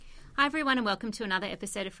Hi everyone and welcome to another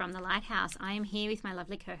episode of From the Lighthouse. I am here with my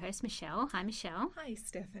lovely co-host Michelle. Hi Michelle. Hi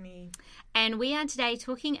Stephanie. And we are today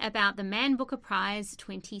talking about the Man Booker Prize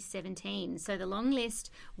 2017. So the long list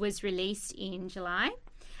was released in July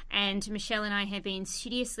and Michelle and I have been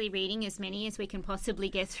studiously reading as many as we can possibly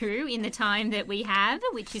get through in the time that we have,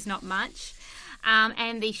 which is not much.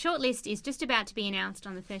 And the shortlist is just about to be announced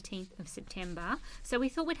on the 13th of September. So we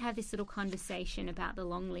thought we'd have this little conversation about the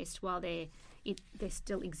long list while there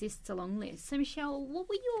still exists a long list. So, Michelle, what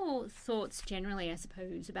were your thoughts generally, I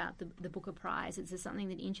suppose, about the Booker Prize? Is this something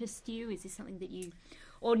that interests you? Is this something that you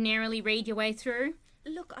ordinarily read your way through?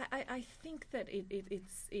 Look, I think that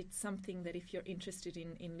it's something that if you're interested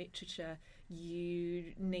in literature,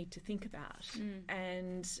 you need to think about.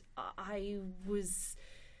 And I was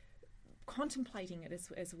contemplating it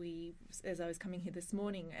as I was coming here this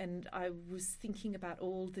morning, and I was thinking about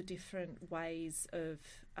all the different ways of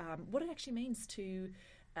what it actually means to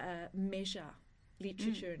measure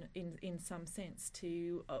literature in some sense.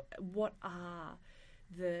 To what are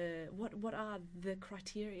the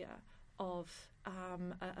criteria of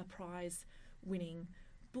a prize-winning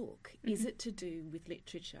book? Is it to do with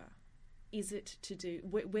literature? Is it to do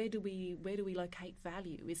where do we locate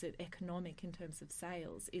value? Is it economic in terms of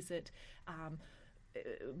sales? Is it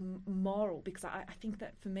moral? Because I think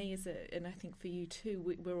that for me and I think for you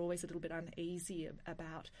too, we're always a little bit uneasy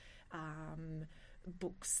about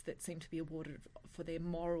books that seem to be awarded for their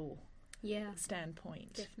moral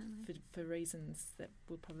standpoint. Definitely. For reasons that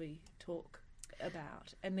we'll probably talk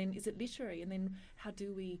about. And then is it literary? And then how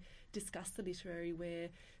do we discuss the literary where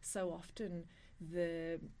so often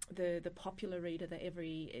the popular reader,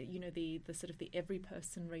 the sort of the every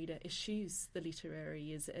person reader eschews the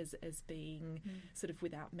literary as being sort of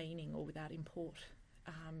without meaning or without import,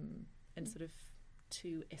 and sort of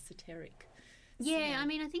too esoteric. Yeah, I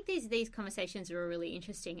mean, I think these conversations are really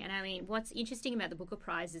interesting. And I mean, what's interesting about the Booker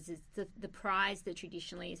Prize is the prize that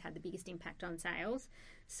traditionally has had the biggest impact on sales.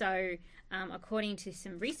 So according to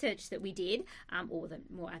some research that we did, or that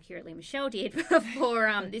more accurately Michelle did for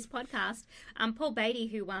this podcast, Paul Beatty,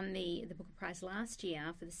 who won the Booker Prize last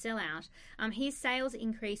year for The Sellout, his sales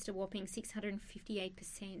increased a whopping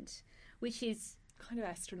 658%, which is kind of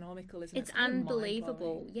astronomical, isn't it? It's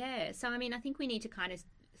unbelievable. Yeah. So, I mean, I think we need to kind of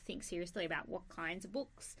think seriously about what kinds of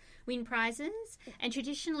books win prizes, and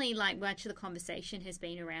traditionally, like, much of the conversation has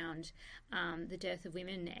been around the dearth of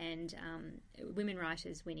women and women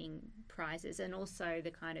writers winning prizes, and also the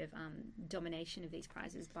kind of domination of these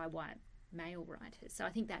prizes by white male writers. So I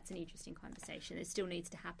think that's an interesting conversation that still needs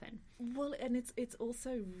to happen. Well, and it's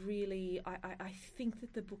also really, I think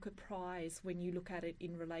that the Booker Prize, when you look at it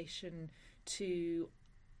in relation to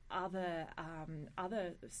other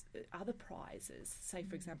prizes, say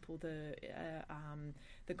for example the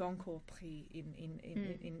Goncourt Prix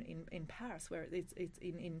in Paris, where it's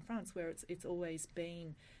in France, where it's always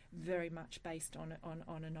been very much based on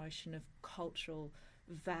a notion of cultural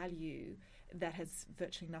value that has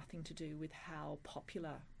virtually nothing to do with how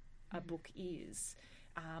popular a book is,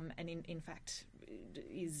 and in fact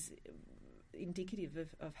is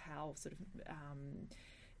indicative of how sort of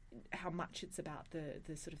how much it's about the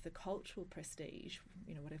sort of the cultural prestige,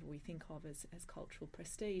 whatever we think of as cultural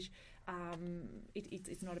prestige.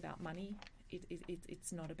 It's not about money.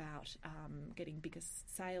 It's not about getting bigger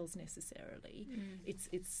sales necessarily.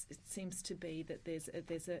 It seems to be that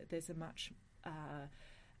there's a much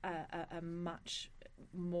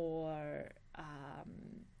more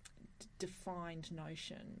defined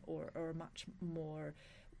notion, or a much more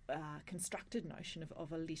constructed notion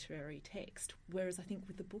of a literary text. Whereas I think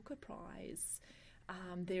with the Booker Prize,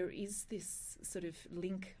 there is this sort of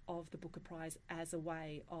link of the Booker Prize as a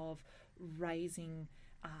way of raising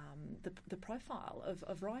the profile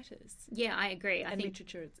of writers. Yeah, I agree. I think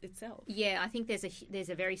literature itself. Yeah, I think there's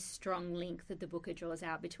a very strong link that the Booker draws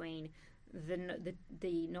out between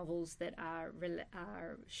the novels that are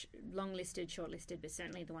long-listed, short-listed, but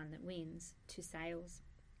certainly the one that wins, to sales.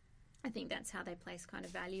 I think that's how they place kind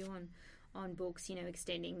of value on books,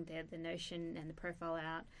 extending the notion and the profile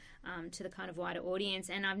out to the kind of wider audience.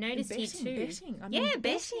 And I've noticed here too.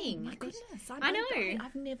 Betting. My goodness, I know.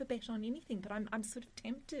 I've never bet on anything, but I'm sort of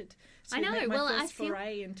tempted to I know. make my well, first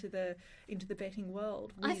foray into the betting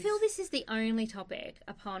world. I feel this is the only topic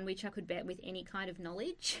upon which I could bet with any kind of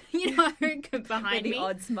knowledge, behind me. The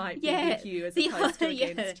odds might be with you as opposed to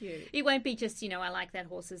against you. It won't be just, I like that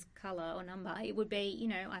horse's colour or number. It would be,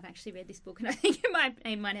 I've actually read this book and I think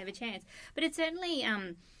it might have a chance. But it's certainly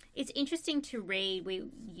it's interesting to read.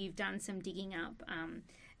 You've done some digging up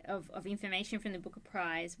of information from the Booker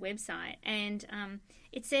Prize website, and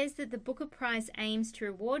it says that the Booker Prize aims to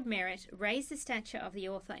reward merit, raise the stature of the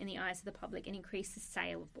author in the eyes of the public, and increase the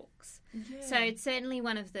sale of books. Yeah. So it's certainly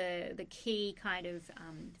one of the key kind of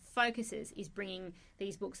focuses is bringing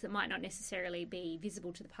these books that might not necessarily be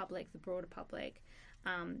visible to the public, the broader public,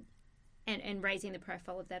 and raising the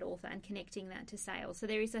profile of that author and connecting that to sales. So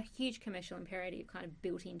there is a huge commercial imperative kind of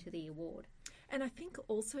built into the award. And I think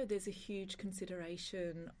also there's a huge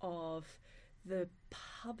consideration of the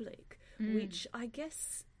public, which I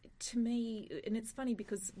guess to me, and it's funny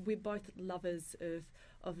because we're both lovers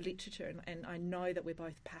of literature, and I know that we're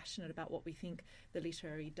both passionate about what we think the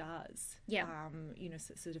literary does,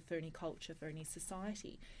 sort of for any culture, for any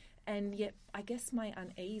society. And yet I guess my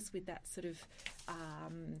unease with that sort of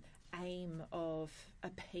aim of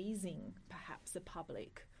appeasing perhaps the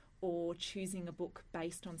public or choosing a book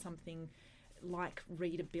based on something like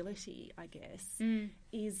readability, I guess,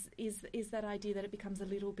 is that idea that it becomes a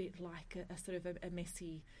little bit like a sort of a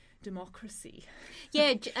messy democracy.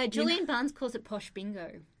 Yeah, Julian Barnes calls it posh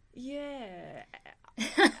bingo. Yeah.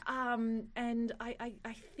 And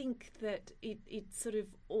I think that it sort of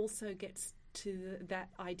also gets to that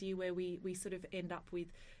idea where we sort of end up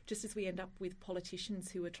with, just as we end up with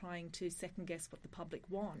politicians who are trying to second guess what the public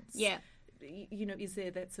wants. Yeah. You know, is there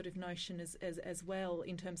that sort of notion as well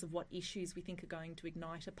in terms of what issues we think are going to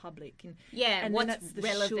ignite a public? And what's that's the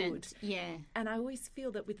relevant. Should. Yeah. And I always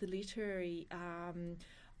feel that with the literary,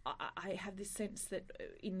 I have this sense that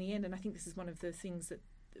in the end, and I think this is one of the things that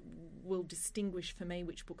will distinguish for me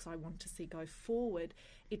which books I want to see go forward,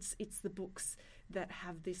 it's the books that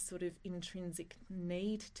have this sort of intrinsic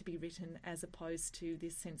need to be written as opposed to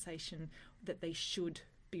this sensation that they should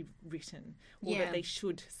be written, or that they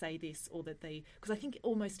should say this, or that they, because I think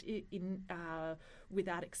almost in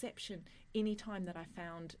without exception, any time that I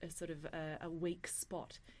found a sort of a weak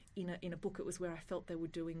spot in a book, it was where I felt they were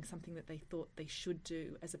doing something that they thought they should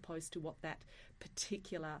do, as opposed to what that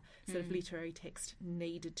particular sort of literary text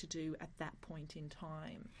needed to do at that point in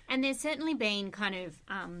time. And there's certainly been kind of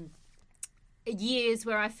years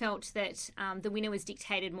where I felt that the winner was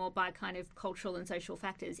dictated more by kind of cultural and social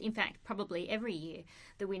factors. In fact, probably every year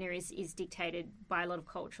the winner is dictated by a lot of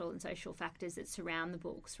cultural and social factors that surround the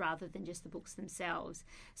books rather than just the books themselves.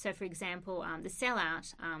 So, for example, The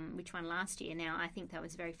Sellout, which won last year, now I think that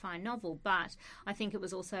was a very fine novel, but I think it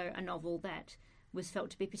was also a novel that was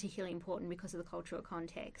felt to be particularly important because of the cultural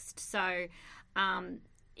context. So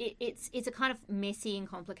it's a kind of messy and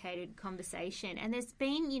complicated conversation. And there's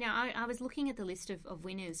been, I was looking at the list of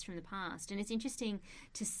winners from the past, and it's interesting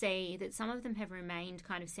to see that some of them have remained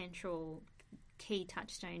kind of central key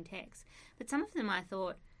touchstone texts. But some of them I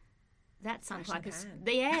thought, that sunk like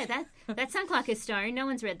that sunk like a stone. No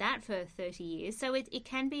one's read that for 30 years. So it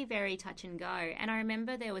can be very touch and go. And I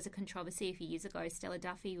remember there was a controversy a few years ago. Stella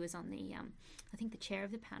Duffy was on the, I think the chair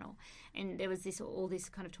of the panel, and there was all this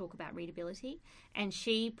kind of talk about readability. And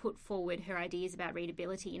she put forward her ideas about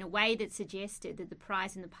readability in a way that suggested that the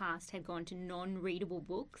prize in the past had gone to non-readable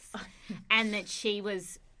books, and that she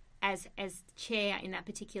was, as chair in that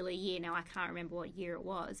particular year, now I can't remember what year it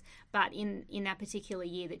was, but in that particular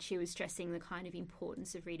year that she was stressing the kind of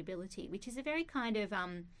importance of readability, which is a very kind of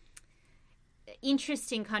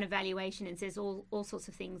interesting kind of valuation, and says all sorts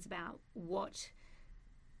of things about what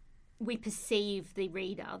we perceive the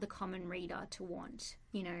reader, the common reader, to want,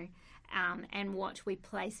 and what we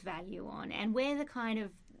place value on, and where the kind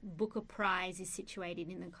of Booker Prize is situated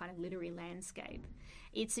in the kind of literary landscape.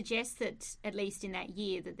 It suggests that, at least in that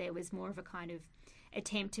year, that there was more of a kind of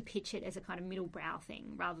attempt to pitch it as a kind of middle-brow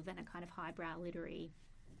thing rather than a kind of highbrow literary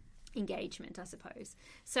engagement, I suppose.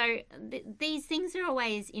 So these things are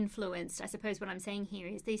always influenced. I suppose what I'm saying here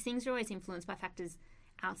is these things are always influenced by factors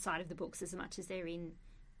outside of the books as much as they're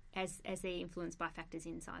they're influenced by factors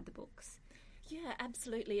inside the books. Yeah,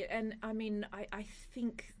 absolutely. And I mean, I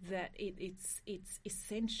think that it's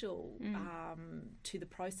essential to the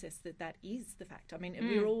process that is the fact. I mean,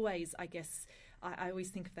 we're always, I guess, I always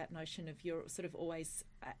think of that notion of you're sort of always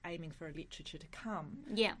aiming for a literature to come.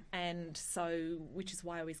 Yeah. And so, which is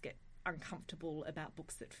why I always get uncomfortable about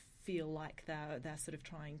books that feel like they're sort of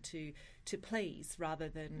trying to please rather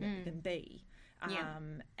than be.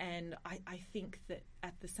 And I think that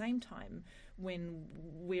at the same time, when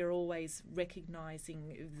we're always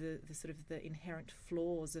recognising the sort of the inherent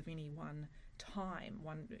flaws of any one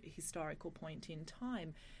historical point in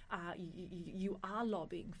time, you are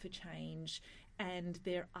lobbying for change, and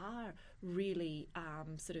there are really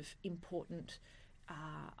sort of important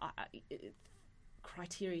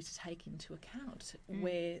criteria to take into account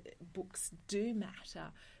where books do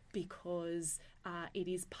matter because it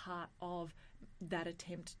is part of that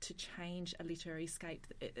attempt to change a literary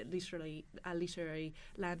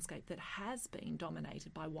landscape that has been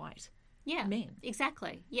dominated by white men.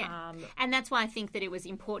 Exactly. Yeah, and that's why I think that it was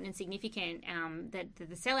important and significant that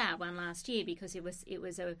the Sellout won last year, because it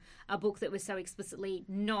was a book that was so explicitly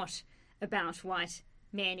not about white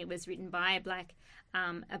men. It was written by a black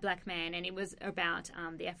man, and it was about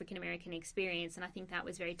the African American experience. And I think that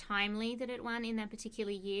was very timely that it won in that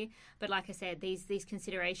particular year. But like I said, these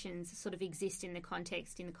considerations sort of exist in the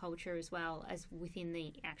context, in the culture, as well as within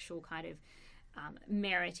the actual kind of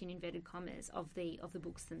merit, in inverted commas, of the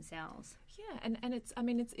books themselves. Yeah, and it's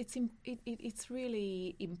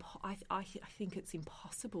really I think it's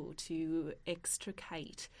impossible to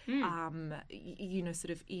extricate sort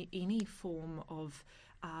of any form of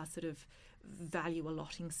sort of value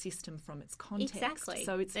allotting system from its context. Exactly.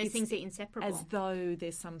 So those things are inseparable. As though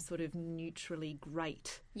there's some sort of neutrally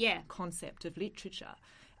great concept of literature.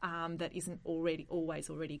 That isn't always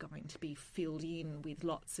going to be filled in with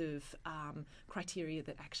lots of criteria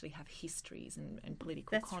that actually have histories and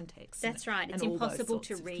political context. That's right. It's impossible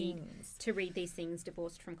to read these things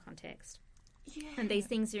divorced from context. Yeah. And these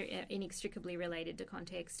things are inextricably related to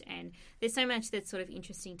context, and there's so much that's sort of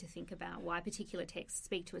interesting to think about, why particular texts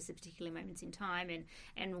speak to us at particular moments in time,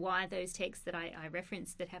 and why those texts that I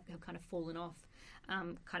referenced that have kind of fallen off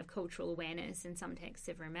kind of cultural awareness, and some texts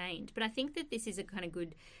have remained. But I think that this is a kind of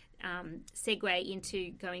good segue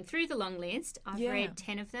into going through the long list. I've read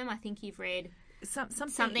 10 of them. I think you've read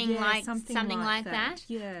something like that.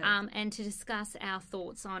 Yeah. And to discuss our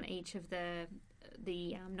thoughts on each of the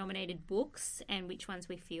nominated books and which ones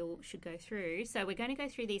we feel should go through. So we're going to go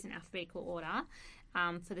through these in alphabetical order.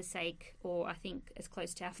 For the sake, or I think as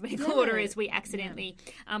close to alphabetical order as we accidentally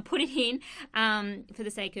put it in, for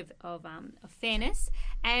the sake of fairness.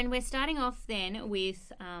 And we're starting off then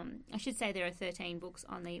with, I should say there are 13 books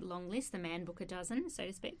on the long list, the Man Book a dozen, so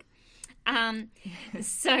to speak.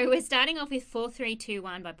 So we're starting off with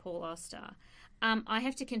 4321 by Paul Auster. I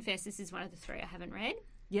have to confess, this is one of the three I haven't read.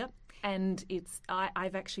 Yep. And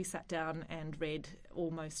I've actually sat down and read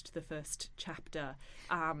almost the first chapter,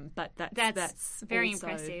 but that's very also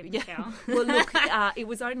impressive, Michelle. Well, look, it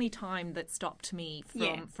was only time that stopped me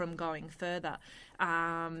from going further,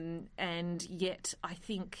 and yet I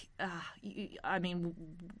think,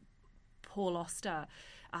 Paul Auster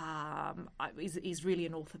is really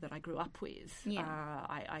an author that I grew up with. Yeah.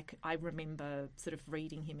 I remember sort of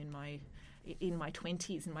reading him in my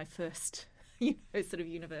 20s, in my first sort of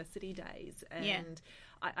university days. And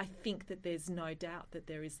I think that there's no doubt that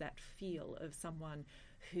there is that feel of someone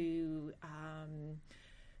who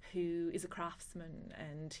is a craftsman,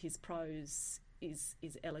 and his prose is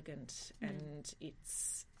elegant, and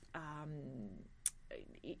it's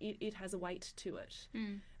it has a weight to it.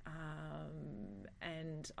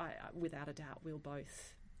 And I, without a doubt, we'll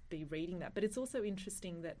both be reading that. But it's also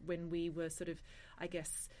interesting that when we were sort of, I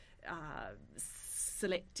guess,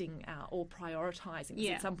 selecting or prioritising.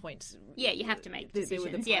 Yeah. At some point, you have to make decisions.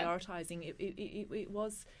 There were the prioritising. It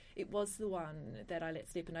was the one that I let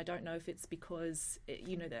slip, and I don't know if it's because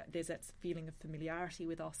that there's that feeling of familiarity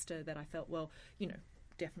with Auster that I felt, well,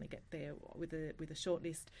 definitely get there with a short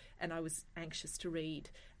list, and I was anxious to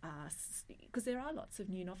read because there are lots of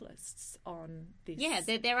new novelists on this. Yeah,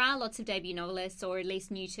 there are lots of debut novelists, or at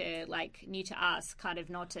least new to us, kind of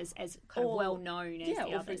not as kind of well known as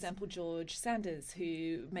the others. For example, George Sanders,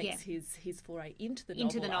 who makes his foray into the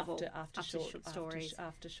novel after short stories.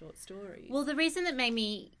 Well, the reason that made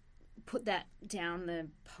me put that down the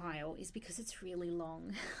pile is because it's really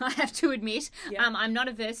long. I have to admit, I'm not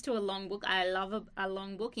averse to a long book. I love a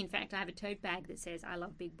long book. In fact, I have a tote bag that says I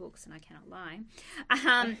love big books, and I cannot lie,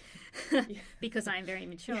 because I am very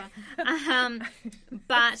mature.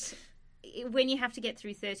 But when you have to get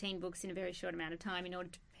through 13 books in a very short amount of time in order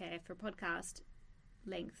to prepare for a podcast,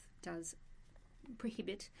 length does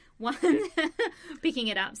prohibit one picking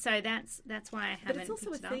it up. So that's why I haven't. But it's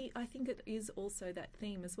also picked it up. I think it is also that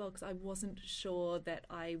theme as well, because I wasn't sure that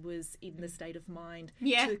I was in the state of mind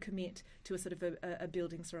to commit to a sort of a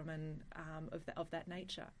Bildungsroman of that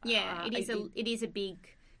nature. Yeah, it is a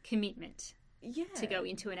big commitment. Yeah, to go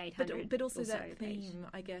into an 800, but also that theme,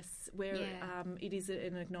 I guess, where it is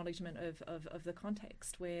an acknowledgement of the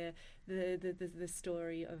context, where the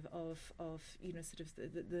story of sort of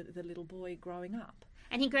the little boy growing up,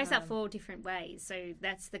 and he grows up 4 different ways. So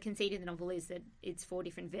that's the conceit of the novel, is that it's 4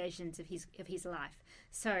 different versions of his life.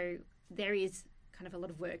 So there is kind of a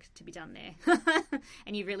lot of work to be done there,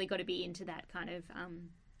 and you've really got to be into that kind of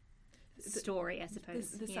story, I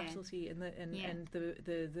suppose. The subtlety and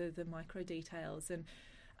the micro details, and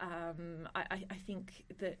I think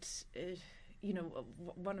that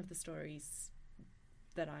one of the stories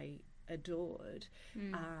that I adored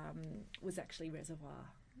was actually Reservoir.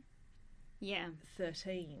 Yeah.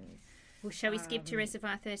 13. Well, shall we skip to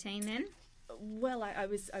Reservoir 13 then? Well, I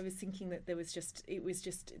was thinking that there was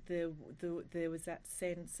that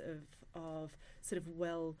sense of sort of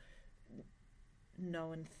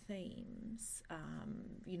known themes,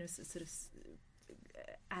 sort of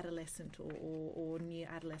adolescent or near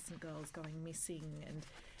adolescent girls going missing,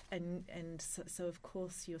 and so of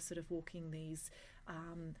course you're sort of walking these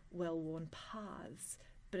well-worn paths,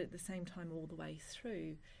 but at the same time all the way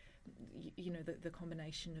through, the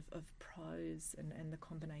combination of prose and the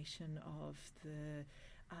combination of the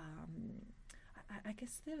I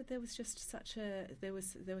guess there was just such a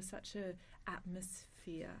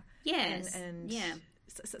atmosphere. Yes, and yeah.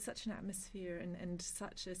 Such an atmosphere and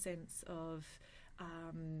such a sense of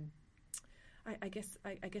I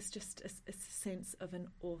guess just a sense of an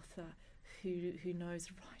author who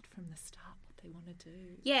knows right from the start what they want to do.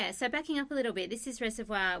 Yeah, so backing up a little bit, this is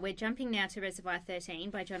Reservoir. We're jumping now to Reservoir 13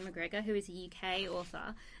 by John McGregor, who is a UK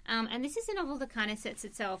author. And this is a novel that kind of sets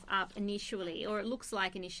itself up initially, or it looks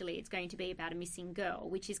like initially it's going to be about a missing girl,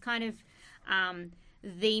 which is kind of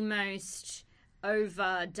the most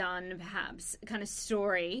overdone, perhaps, kind of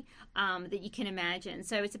story that you can imagine.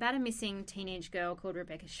 So it's about a missing teenage girl called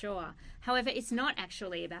Rebecca Shaw. However, it's not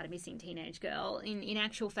actually about a missing teenage girl. In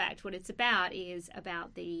actual fact, what it's about is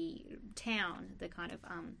about the town, the kind of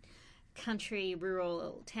country,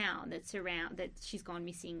 rural town that she's gone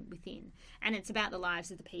missing within. And it's about the lives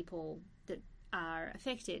of the people that are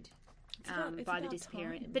affected by the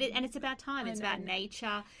disappearance. And it's about time. It's about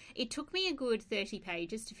nature. It took me a good 30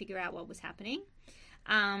 pages to figure out what was happening.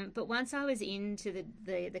 But once I was into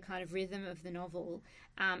the kind of rhythm of the novel,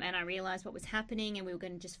 and I realised what was happening, and we were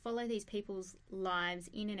going to just follow these people's lives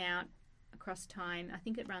in and out across time. I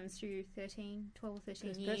think it runs through 13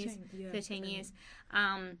 years.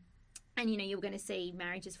 And, you were going to see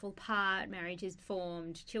marriages fall apart, marriages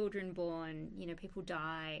formed, children born, people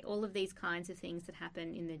die, all of these kinds of things that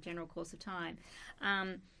happen in the general course of time.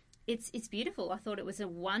 It's beautiful. I thought it was a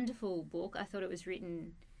wonderful book. I thought it was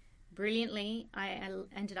written brilliantly. I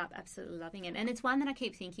ended up absolutely loving it. And it's one that I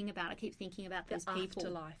keep thinking about. I keep thinking about those people.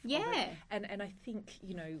 Afterlife. Yeah. And I think,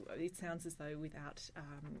 it sounds as though without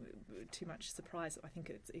too much surprise, I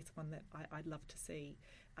think it's one that I'd love to see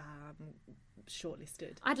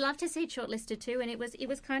shortlisted. I'd love to see it shortlisted too, and it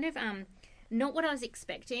was kind of not what I was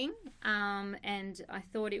expecting, and I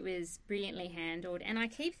thought it was brilliantly handled. And I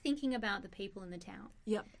keep thinking about the people in the town.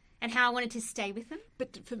 Yep. And how I wanted to stay with them.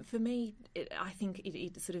 But for me, I think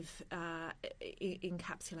it sort of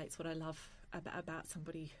encapsulates what I love about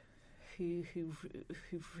somebody who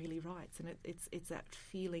really writes, and it's that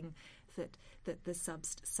feeling that the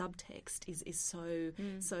subtext is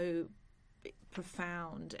so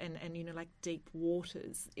profound and like deep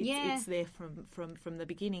waters. It's there from the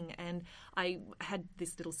beginning. And I had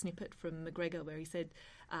this little snippet from McGregor where he said,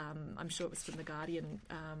 I'm sure it was from the Guardian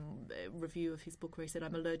review of his book, where he said,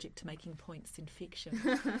 I'm allergic to making points in fiction.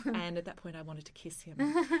 And at that point I wanted to kiss him.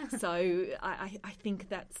 So I think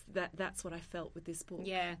that's what I felt with this book.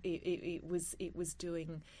 Yeah. It was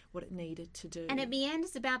doing what it needed to do. And at the end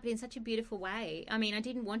it's about it in such a beautiful way. I mean, I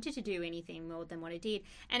didn't want it to do anything more than what it did.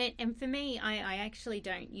 And for me, I actually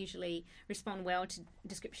don't usually respond well to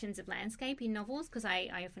descriptions of landscape in novels, because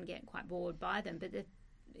I often get quite bored by them. But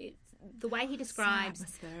the way he describes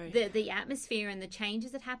the atmosphere and the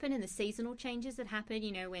changes that happen and the seasonal changes that happen,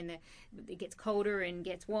 when it gets colder and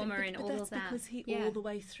gets warmer and all of that. That's because all the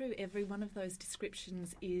way through, every one of those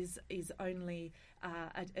descriptions is only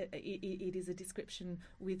it is a description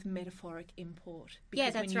with metaphoric import.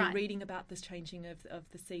 Because when you're reading about this changing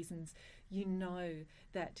of the seasons, you know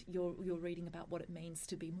that you're reading about what it means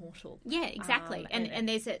to be mortal. Yeah, exactly. And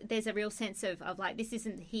there's a real sense of like, this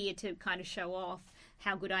isn't here to kind of show off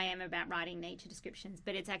how good I am about writing nature descriptions,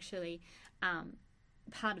 but it's actually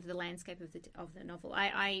part of the landscape of the novel.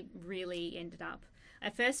 I really ended up.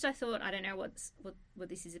 At first, I thought, I don't know what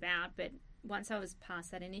this is about, but once I was past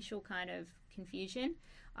that initial kind of confusion,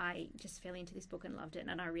 I just fell into this book and loved it,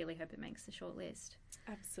 and I really hope it makes the shortlist.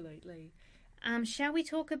 Absolutely. Shall we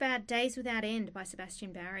talk about Days Without End by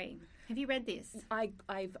Sebastian Barry? Have you read this?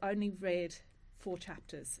 I've only read 4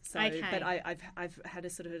 chapters, but I've had a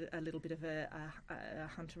sort of a little bit of a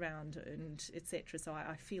hunt around and etc. So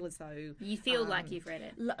I feel as though you feel like you've read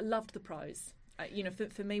it. Loved the prose.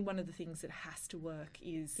 For me, one of the things that has to work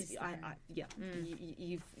is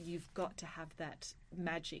you've got to have that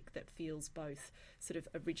magic that feels both sort of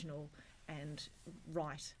original and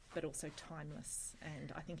right, but also timeless.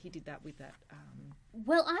 And I think he did that with that.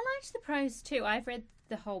 Well, I liked the prose too. I've read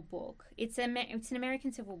the whole book. It's an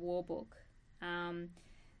American Civil War book. It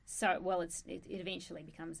eventually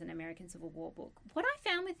becomes an American Civil War book. What I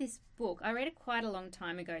found with this book, I read it quite a long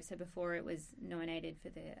time ago, so before it was nominated for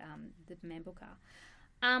the Man Booker.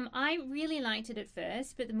 I really liked it at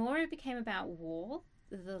first, but the more it became about war,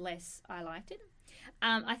 the less I liked it.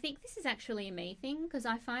 I think this is actually a me thing, because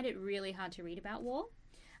I find it really hard to read about war.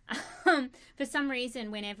 For some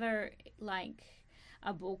reason, whenever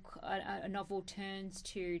a book, a novel turns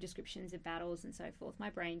to descriptions of battles and so forth, my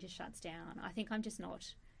brain just shuts down. I think I'm just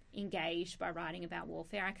not engaged by writing about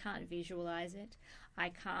warfare. I can't visualize it. I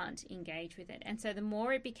can't engage with it. And so the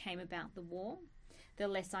more it became about the war, the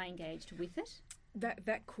less I engaged with it.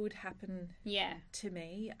 That could happen to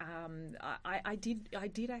me. I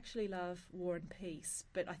did actually love War and Peace,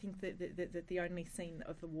 but I think that the only scene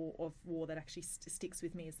of war that actually sticks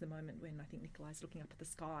with me is the moment when I think Nikolai's looking up at the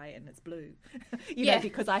sky and it's blue. you know,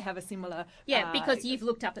 because I have a similar because you've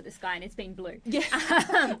looked up at the sky and it's been blue.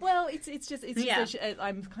 Well, it's just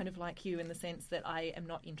I'm kind of like you in the sense that I am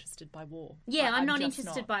not interested by war. I'm not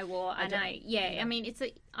interested by war. I mean,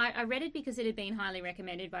 I read it because it had been highly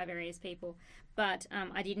recommended by various people. But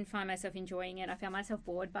I didn't find myself enjoying it. I found myself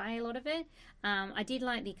bored by a lot of it. I did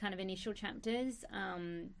like the kind of initial chapters.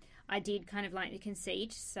 I did kind of like the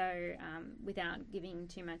conceit. So without giving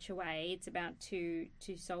too much away, it's about two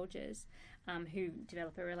soldiers who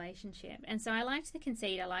develop a relationship. And so I liked the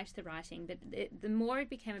conceit. I liked the writing. But the more it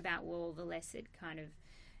became about war, the less it kind of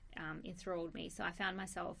enthralled me. So I found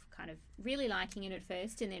myself kind of really liking it at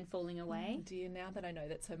first and then falling away. Oh dear, now that I know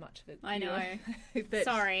that so much of it. I know.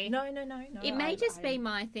 Sorry. No. It may just be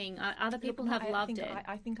my thing. Other people have loved it.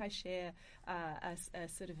 I think I share a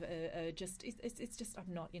sort of it's just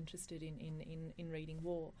I'm not interested in reading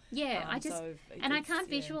war. Yeah, I can't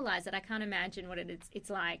visualize it. I can't imagine what it's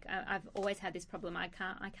like. I've always had this problem. I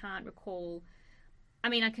can't recall. I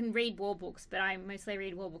mean, I can read war books, but I mostly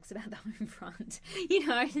read war books about the home front,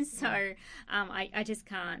 so I just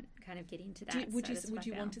can't kind of get into that. Would you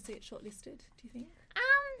want to see it shortlisted, do you think?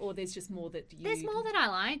 Or there's just more that you... There's more that I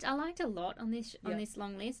liked. I liked a lot on this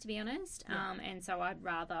long list, to be honest, and so I'd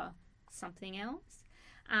rather something else.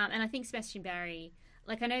 And I think Sebastian Barry,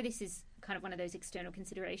 I know this is kind of one of those external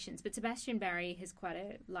considerations, but Sebastian Barry has quite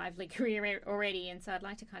a lively career already, and so I'd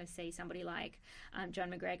like to kind of see somebody like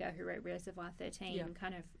John McGregor, who wrote Reservoir 13,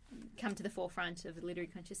 kind of come to the forefront of literary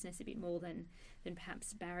consciousness a bit more than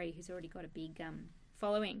perhaps Barry, who's already got a big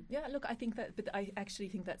following. Yeah, look, I think that, but I actually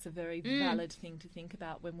think that's a very valid thing to think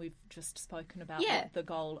about when we've just spoken about what the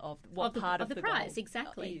goal of part of the prize goal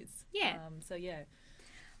exactly is. Yeah.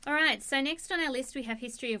 All right, so next on our list we have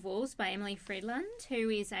History of Wolves by Emily Friedland, who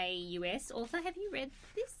is a US author. Have you read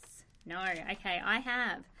this? No. Okay, I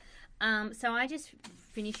have. So I just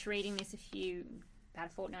finished reading this about a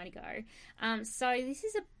fortnight ago. So this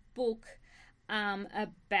is a book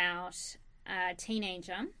about a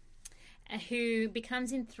teenager who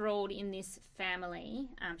becomes enthralled in this family.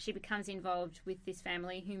 She becomes involved with this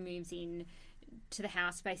family who moves in to the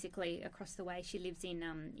house basically across the way. She lives in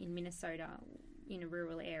Minnesota, in a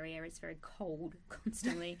rural area. It's very cold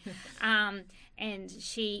constantly. And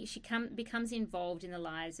she becomes involved in the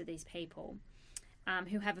lives of these people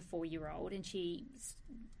who have a 4-year-old, and she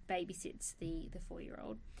babysits the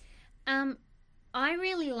 4-year-old. I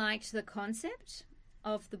really liked the concept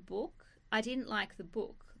of the book. I didn't like the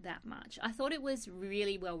book that much. I thought it was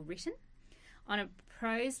really well written. On a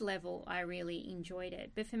prose level, I really enjoyed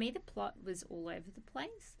it. But for me, the plot was all over the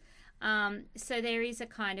place. So there is a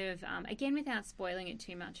kind of, again, without spoiling it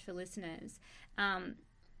too much for listeners,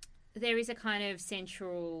 there is a kind of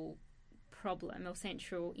central problem or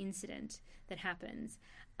central incident that happens.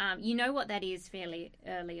 You know what that is fairly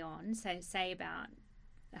early on. So say about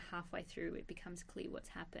halfway through, it becomes clear what's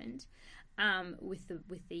happened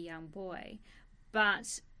with the young boy.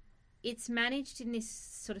 But it's managed in this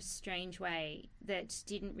sort of strange way that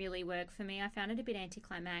didn't really work for me. I found it a bit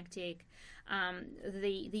anticlimactic.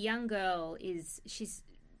 The young girl she's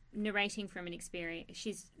narrating from an experience.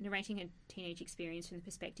 She's narrating her teenage experience from the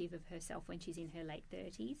perspective of herself when she's in her late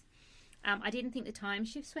 30s. I didn't think the time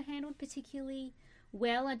shifts were handled particularly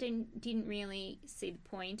well. I didn't really see the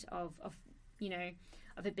point of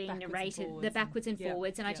it being narrated, the backwards and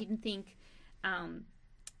forwards, and I didn't think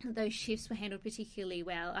those shifts were handled particularly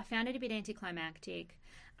well. I found it a bit anticlimactic.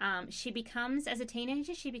 As a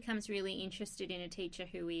teenager, she becomes really interested in a teacher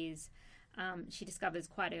who is, she discovers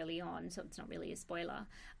quite early on, so it's not really a spoiler,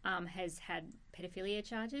 has had pedophilia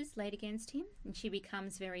charges laid against him, and she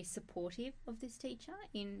becomes very supportive of this teacher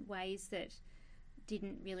in ways that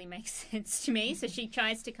didn't really make sense to me. So she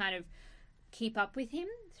tries to kind of keep up with him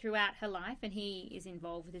throughout her life, and he is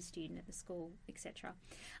involved with a student at the school, etc.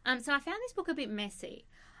 So I found this book a bit messy.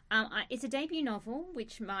 It's a debut novel,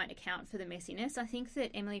 which might account for the messiness. I think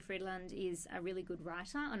that Emily Fridland is a really good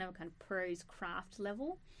writer on a kind of prose craft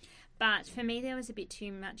level. But for me, there was a bit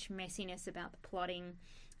too much messiness about the plotting,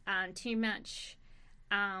 too much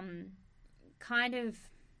kind of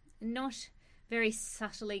not very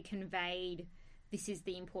subtly conveyed, this is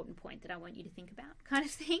the important point that I want you to think about kind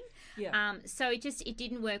of thing. Yeah. So it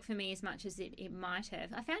didn't work for me as much as it might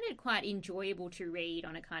have. I found it quite enjoyable to read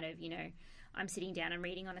on a kind of, I'm sitting down and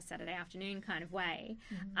reading on a Saturday afternoon kind of way.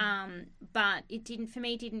 Mm-hmm. But it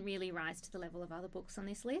didn't really rise to the level of other books on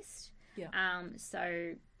this list. Yeah.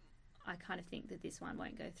 So I kind of think that this one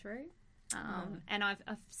won't go through. And I've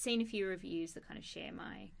seen a few reviews that kind of share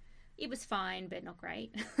my, it was fine but not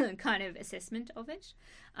great kind of assessment of it.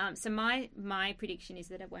 So my prediction is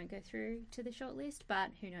that it won't go through to the shortlist, but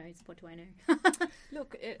who knows? What do I know?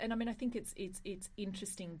 Look, and I mean, I think it's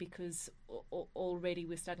interesting because already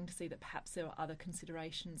we're starting to see that perhaps there are other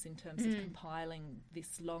considerations in terms of compiling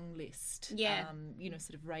this long list. Yeah.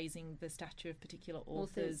 Sort of raising the stature of particular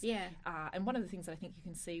authors. Yeah. And one of the things that I think you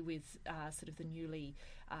can see with sort of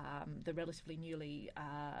the relatively newly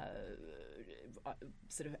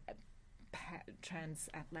sort of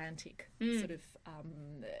transatlantic sort of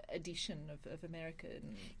edition of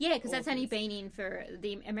American. Yeah, because that's only been in for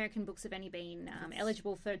the American books have only been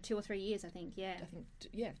eligible for 2 or 3 years, I think. Yeah,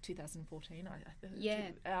 2014.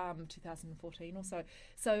 2014 or so.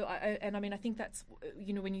 So I think that's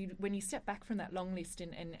when you step back from that long list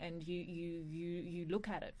and you look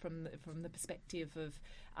at it from the perspective of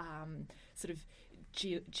sort of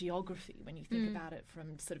geography, when you think about it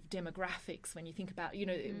from sort of demographics, when you think about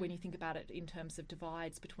when you think about it in terms of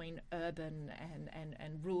divides between urban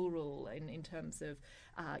and rural, and in terms of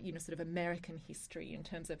sort of American history, in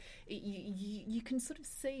terms of you can sort of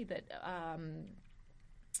see that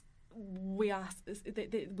we are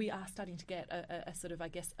starting to get a sort of, I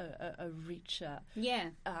guess, a richer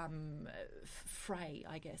fray,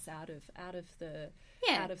 I guess, out of the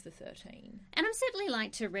 13. And I'm certainly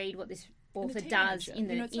like to read what this author does in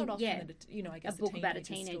the it's not often that I guess a book about a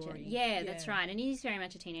teenager. Story. Yeah, that's right, and it is very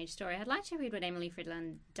much a teenage story. I'd like to read what Emily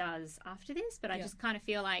Fridland does after this, but I just kind of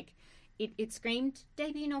feel like it screamed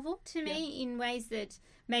debut novel to me in ways that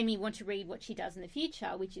made me want to read what she does in the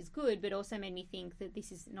future, which is good, but also made me think that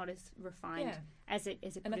this is not as refined as it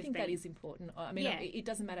could have been. And I think that is important. I mean, it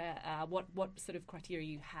doesn't matter what sort of criteria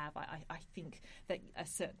you have. I think that a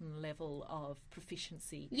certain level of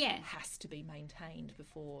proficiency has to be maintained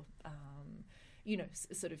before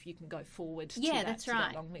sort of you can go forward to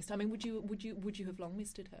that long list. I mean, would you have long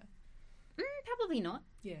listed her? Probably not.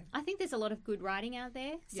 Yeah. I think there's a lot of good writing out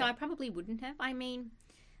there, so I probably wouldn't have. I mean,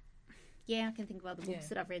 I can think of other books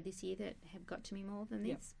that I've read this year that have got to me more than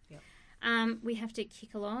this. Yeah. We have to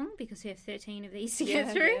kick along because we have 13 of these to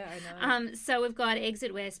get through. Yeah, I know. So we've got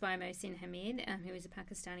Exit West by Mohsin Hamid, who is a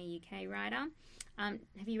Pakistani UK writer. Have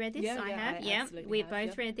you read this? Yeah, I have. I We've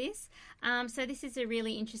both read this. So this is a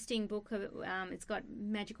really interesting book. It's got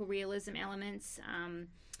magical realism elements.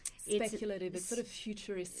 Speculative, it's sort of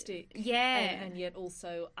futuristic, and yet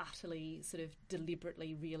also utterly sort of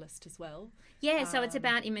deliberately realist as well. Yeah, so it's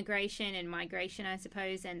about immigration and migration, I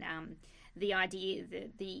suppose, and the idea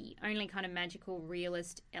that the only kind of magical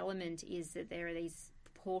realist element is that there are these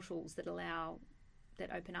portals that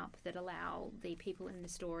open up that allow the people in the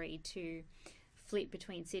story to flit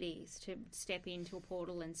between cities, to step into a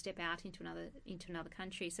portal and step out into another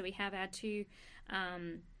country. So we have our two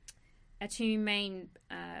main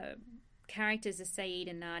characters are Saeed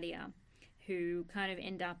and Nadia, who kind of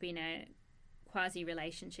end up in a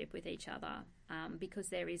quasi-relationship with each other because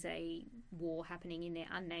there is a war happening in their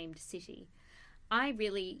unnamed city. I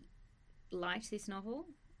really liked this novel.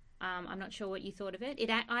 I'm not sure what you thought of it.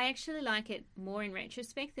 I actually like it more in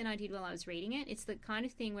retrospect than I did while I was reading it. It's the kind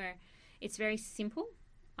of thing where it's very simple.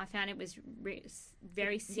 I found it was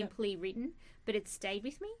very simply written, but it stayed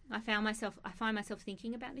with me. I find myself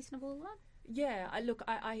thinking about this novel a lot. Yeah,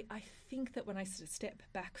 I think that when I sort of step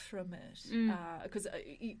back from it, because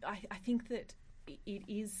I think that it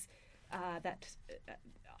is that.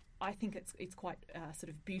 I think it's quite sort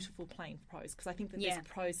of beautiful plain prose, because I think that there's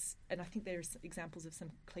prose, and I think there's examples of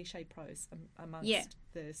some cliche prose amongst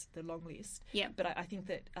the long list. Yeah. But I think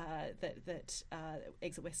that that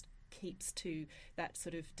Exit West keeps to that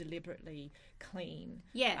sort of deliberately clean.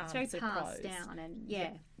 Yeah, it's very passed down, and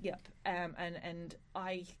Yep. And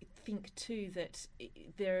I think too that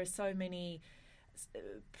there are so many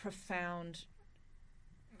profound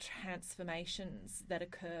transformations that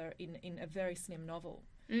occur in a very slim novel.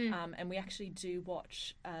 And we actually do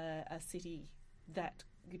watch a city that,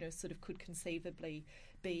 you know, sort of could conceivably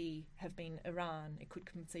have been Iran. It could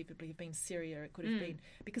conceivably have been Syria. It could have been,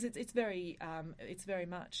 because it's very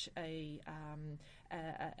much a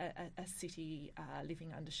city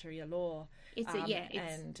living under Sharia law. It's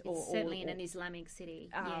certainly an Islamic city.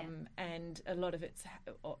 And a lot of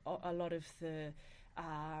the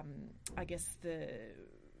I guess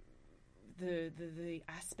the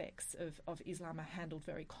aspects of Islam are handled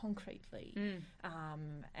very concretely,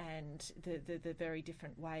 and the very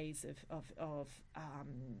different ways of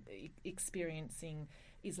experiencing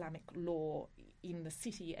Islamic law in the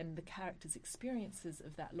city and the characters' experiences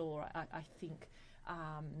of that law, I think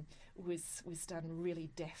was done really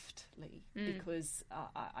deftly, because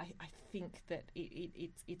I think that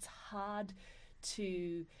it's hard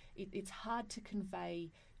to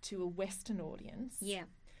convey to a Western audience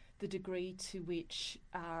the degree to which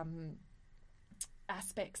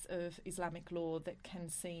aspects of Islamic law that can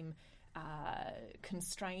seem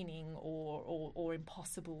constraining or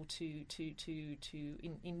impossible to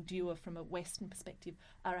endure from a Western perspective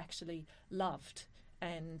are actually loved,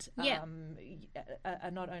 and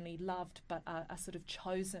are not only loved but are sort of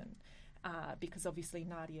chosen. Because obviously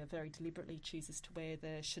Nadia very deliberately chooses to wear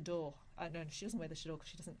the chador. No, she doesn't wear the chador because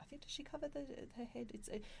she doesn't. I think, does she cover her head?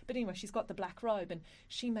 But anyway, she's got the black robe, and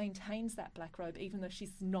she maintains that black robe even though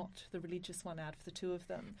she's not the religious one out of the two of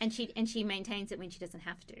them. And she maintains it when she doesn't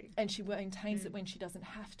have to. And she maintains it when she doesn't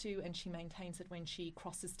have to, and she maintains it when she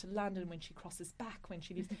crosses to London, when she crosses back, when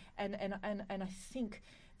she lives. And I think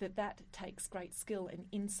that takes great skill and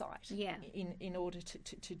insight in order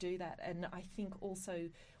to do that. And I think also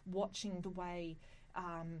watching the way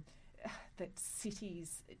that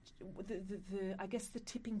cities, I guess the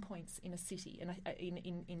tipping points in a city and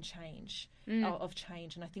in change of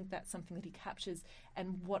change, and I think that's something that he captures.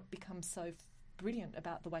 And what becomes so brilliant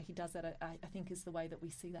about the way he does that, I think, is the way that we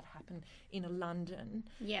see that happen in a London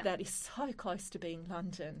that is so close to being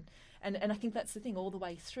London. And I think that's the thing all the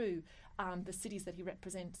way through. The cities that he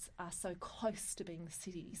represents are so close to being the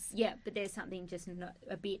cities. Yeah, but there's something just not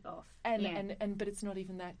a bit off. But it's not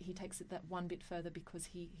even that. He takes it that one bit further because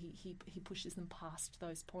he pushes them past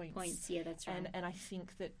those points. Yeah, that's right. And I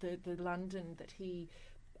think that the London that he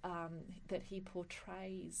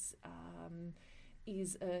portrays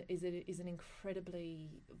is an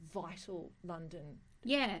incredibly vital London.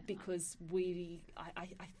 Yeah, because I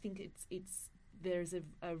think there's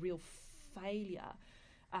a real failure.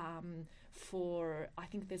 I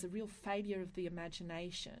think there's a real failure of the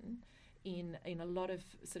imagination in a lot of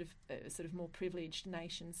sort of more privileged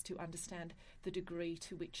nations to understand the degree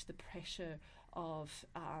to which the pressure of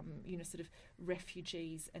sort of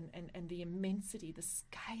refugees and the immensity, the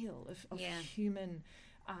scale of human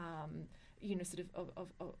sort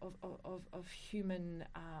of human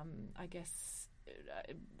I guess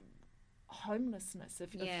homelessness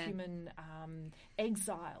of human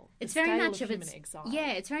exile. It's very much of its exile.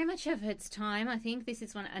 Yeah, it's very much of its time. I think this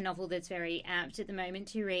is a novel that's very apt at the moment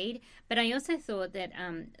to read. But I also thought that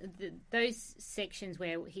those sections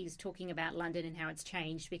where he's talking about London and how it's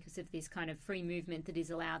changed because of this kind of free movement that is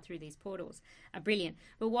allowed through these portals are brilliant.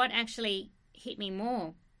 But what actually hit me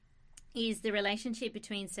more is the relationship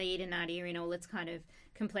between Sayid and Nadia in all its kind of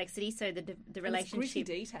complexity. So the relationship,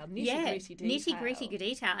 nitty gritty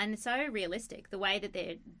detail, and so realistic. The way that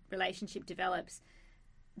their relationship develops,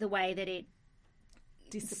 the way that it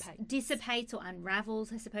dissipates or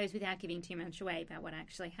unravels, I suppose, without giving too much away about what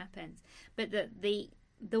actually happens. But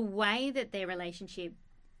the way that their relationship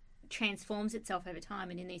transforms itself over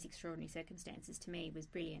time and in these extraordinary circumstances, to me, was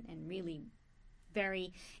brilliant and really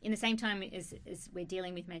very, in the same time as we're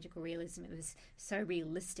dealing with magical realism, it was so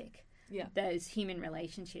realistic. Yeah, those human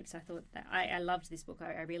relationships. I thought that I loved this book.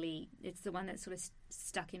 I really, it's the one that sort of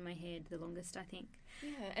stuck in my head the longest, I think.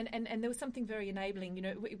 Yeah, and there was something very enabling. You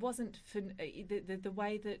know, it wasn't for the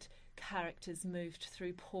way that characters moved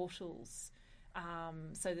through portals.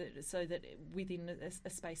 So that within a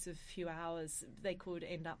space of a few hours they could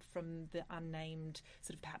end up from the unnamed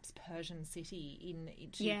sort of perhaps Persian city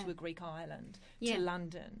to a Greek island to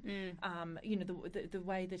London. The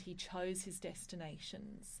way that he chose his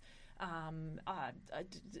destinations.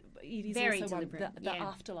 It is very also deliberate. the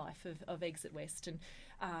afterlife of Exit West, and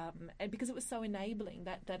and because it was so enabling,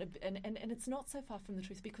 and it's not so far from the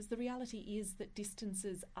truth, because the reality is that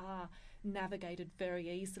distances are navigated very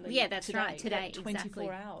easily. Yeah, that's right. Today, at 24 exactly.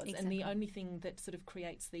 hours, Exactly. and the only thing that sort of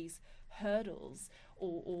creates these hurdles,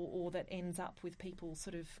 or that ends up with people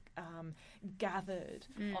sort of gathered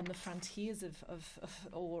on the frontiers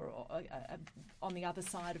or on the other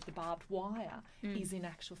side of the barbed wire, is in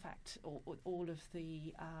actual fact all of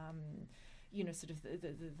the sort of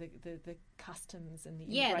the customs and the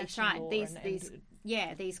immigration that's right. law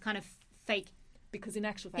These kind of fake, because in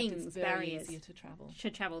actual fact it's very barriers easier to travel.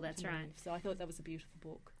 That's right. So I thought that was a beautiful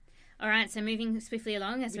book. All right, so moving swiftly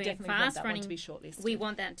along as we get fast want running. that one to be shortlisted. We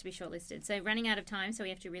want that to be shortlisted. So running out of time, so we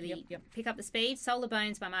have to really pick up the speed. Solar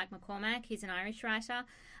Bones by Mark McCormack. He's an Irish writer.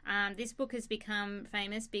 This book has become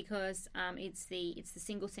famous because it's the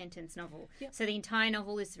single sentence novel. Yep. So the entire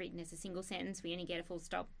novel is written as a single sentence. We only get a full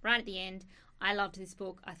stop right at the end. I loved this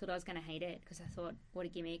book. I thought I was going to hate it because I thought, what a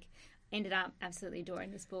gimmick. Ended up absolutely adoring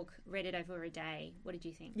this book. Read it over a day. What did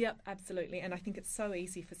you think? Yep, absolutely. And I think it's so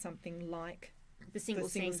easy for something like the single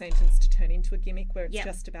sentence to turn into a gimmick, where it's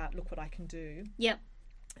just about, look what I can do. Yep.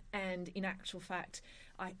 And in actual fact,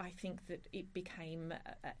 I think that it became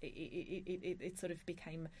it sort of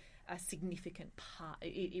became a significant part.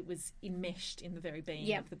 It was enmeshed in the very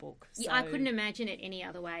being of the book. So, I couldn't imagine it any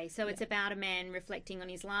other way. So it's about a man reflecting on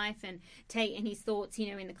his life and his thoughts,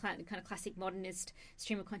 in the kind of classic modernist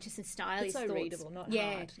stream of consciousness style. It's so readable, not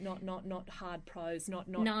hard, not hard prose, not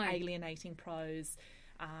alienating prose.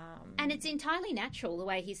 And it's entirely natural the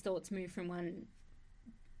way his thoughts move from one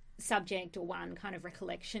subject or one kind of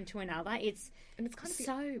recollection to another. It's kind of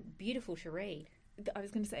so beautiful to read. I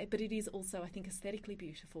was going to say, but it is also, I think, aesthetically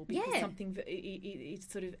beautiful, because something it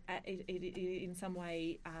sort of in some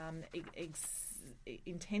way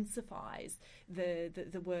intensifies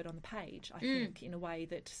the word on the page. I think in a way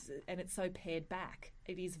that, and it's so pared back.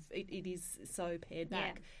 It is so pared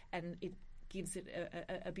back, and it gives it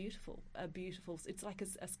a beautiful. It's like it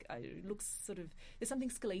looks sort of, there's something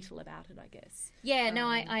skeletal about it, I guess. Yeah, no,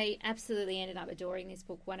 I absolutely ended up adoring this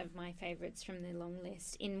book. One of my favourites from the long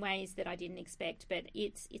list in ways that I didn't expect. But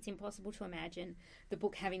it's impossible to imagine the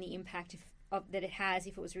book having the impact that it has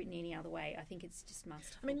if it was written any other way. I think it's just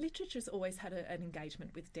must. I mean, literature's always had an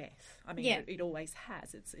engagement with death. I mean, it always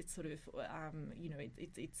has. It's sort of I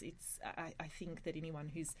think that anyone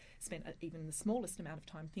who's spent even the smallest amount of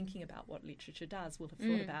time thinking about what literature does will have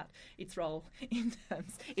thought about its role in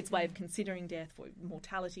terms, its way of considering death, for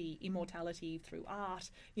mortality, immortality through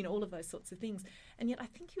art, all of those sorts of things. And yet I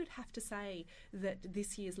think you would have to say that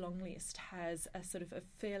this year's long list has a sort of a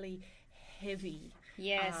fairly heavy,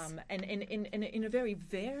 and in a very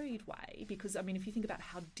varied way, because I mean, if you think about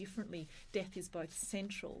how differently death is both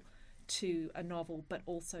central to a novel, but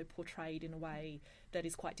also portrayed in a way that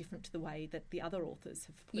is quite different to the way that the other authors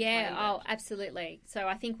have portrayed it. Absolutely. So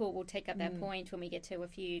I think we'll take up that point when we get to a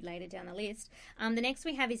few later down the list. The next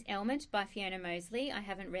we have is Element by Fiona Mosley. I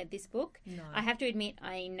haven't read this book. No. I have to admit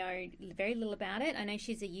I know very little about it. I know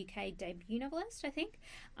she's a UK debut novelist, I think,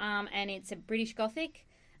 and it's a British Gothic.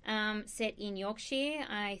 Set in Yorkshire.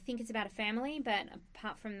 I think it's about a family, but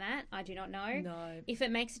apart from that, I do not know. No. If it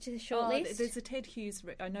makes it to the shortlist. There's a Ted Hughes.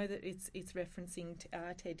 I know that it's referencing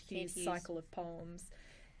Ted Hughes' cycle of poems.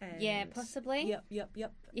 And possibly. Yep.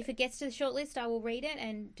 If it gets to the shortlist, I will read it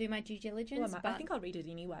and do my due diligence. I think I'll read it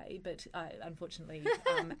anyway, but unfortunately,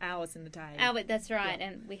 hours in the day. That's right,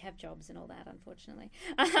 and we have jobs and all that, unfortunately,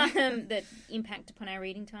 that impact upon our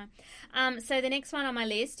reading time. So the next one on my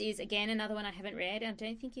list is, again, another one I haven't read. I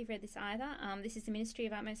don't think you've read this either. This is The Ministry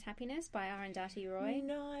of Utmost Happiness by Arundhati Roy.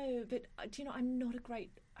 No, but do you know, I'm not a great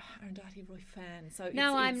Arundhati Roy fan, so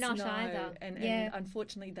I'm not either. And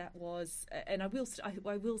unfortunately, that was, and I will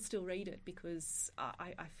still read it, because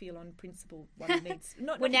I feel on principle one needs.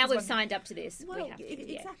 Now we've signed up to this. Well, we have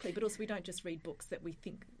to, exactly, but also we don't just read books that we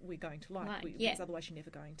think we're going to like. Because otherwise you're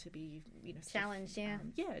never going to be, challenged.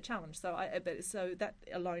 Challenged. So that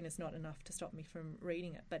alone is not enough to stop me from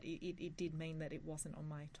reading it. But it did mean that it wasn't on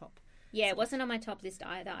my top. Yeah, it wasn't on my top list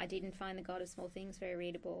either. I didn't find The God of Small Things very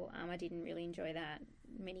readable. I didn't really enjoy that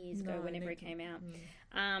many years ago, whenever it came out.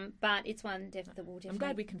 But it's one that will definitely... I'm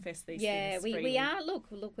glad we confess these things. Yeah, we are. Look,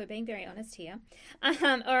 we're being very honest here.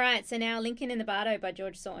 All right, so now Lincoln in the Bardo by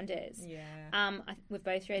George Saunders. Yeah. We've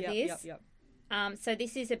both read this. Yep. So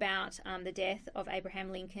this is about the death of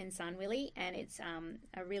Abraham Lincoln's son, Willie, and it's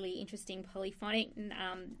a really interesting polyphonic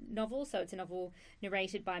novel. So it's a novel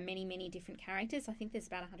narrated by many, many different characters. I think there's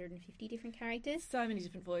about 150 different characters. So many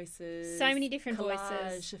different voices. So many different collage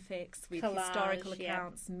voices. effects with Collage, historical yeah.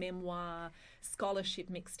 accounts, memoir, scholarship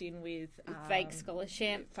mixed in with... Fake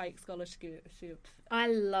scholarship. Fake scholarship. I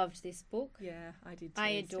loved this book. Yeah, I did too. I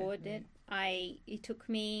adored definitely. it. It took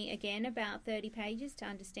me, again, about 30 pages to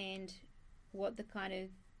understand what the kind of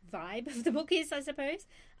vibe of the book is, I suppose.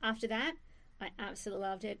 After that, I absolutely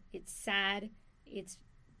loved it. It's sad. It's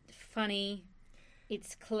funny.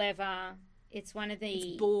 It's clever. It's one of the...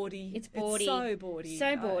 It's bawdy. It's bawdy. It's so bawdy.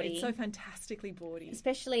 So bawdy. It's so fantastically bawdy.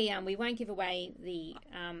 Especially, we won't give away the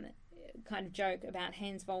kind of joke about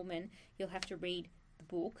Hans Vollmann. You'll have to read the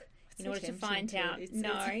book in order to find out.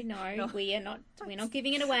 No, we're not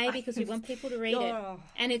giving it away because we want people to read it,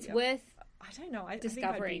 and it's worth. I don't know. I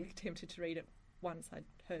discovering. think I'd be tempted to read it once I'd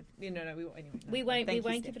heard. No. We won't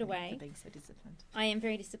give it away. For being so disciplined. I am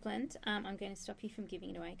very disciplined. I'm going to stop you from giving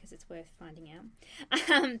it away because it's worth finding out.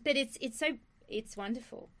 But it's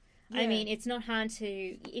wonderful. Yeah. I mean, it's not hard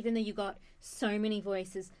to, even though you got so many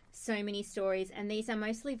voices, so many stories, and these are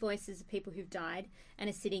mostly voices of people who've died and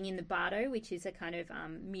are sitting in the bardo, which is a kind of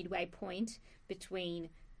midway point between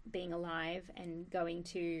being alive and going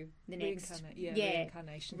to the next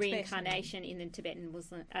reincarnation in the Tibetan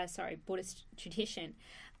Buddhist tradition.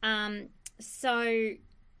 So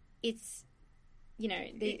it's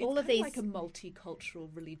all of these like a multicultural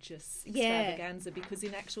religious extravaganza, because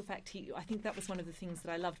in actual fact I think that was one of the things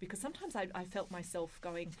that I loved, because sometimes I felt myself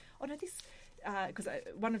going, oh no, this because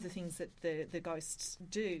one of the things that the ghosts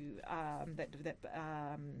do that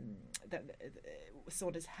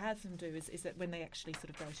Saunders has them do is that when they actually sort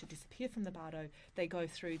of go to disappear from the bardo, they go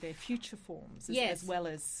through their future forms as well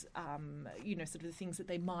as sort of the things that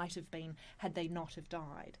they might have been had they not have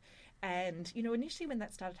died. And, initially when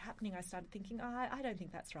that started happening, I started thinking, I don't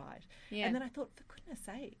think that's right. Yeah. And then I thought, for goodness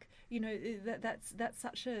sake, that's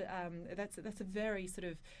such a that's a very sort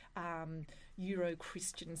of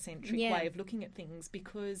Euro-Christian centric way of looking at things,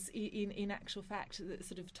 because in actual fact,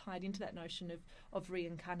 sort of tied into that notion of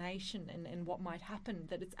reincarnation and what might happen,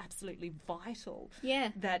 that it's absolutely vital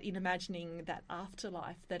that in imagining that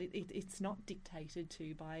afterlife, that it's not dictated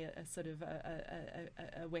to by a sort of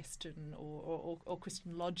a Western or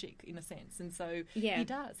Christian logic, in a sense. And so he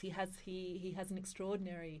does. He has an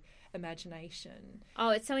extraordinary imagination.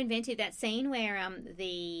 Oh, it's so inventive, that scene where I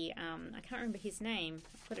can't remember his name.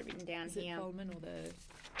 I've got it written down is here. Is it Coleman or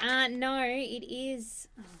the... No, it is...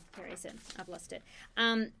 Oh, where is it? I've lost it.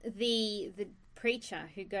 The preacher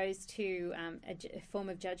who goes to a form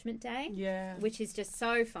of Judgment Day, which is just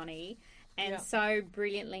so funny and so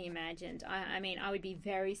brilliantly imagined. I mean, I would be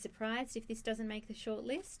very surprised if this doesn't make the short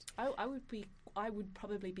list. I would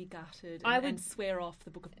probably be gutted and swear off the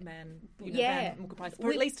Book of Man, Book of Price for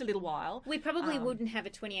at least a little while. We probably wouldn't have a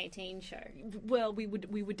 2018 show. Well, we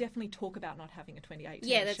would definitely talk about not having a 2018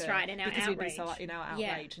 show. Yeah, that's right, in our outrage. We'd be so in our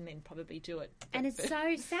outrage and then probably do it. And it's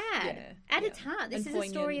so sad. At its heart, this is a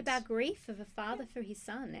story about grief of a father for his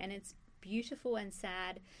son, and it's beautiful and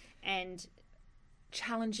sad and...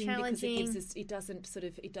 Challenging because it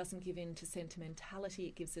doesn't give in to sentimentality.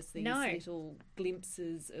 It gives us these little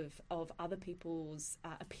glimpses of other people's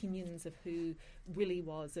opinions of who Willie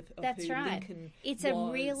was, of who Lincoln was. It's a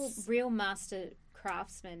real master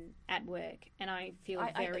craftsman at work, and I feel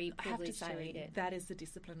very privileged to read it. That is the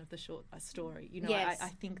discipline of the short story. I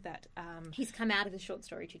think that he's come out of the short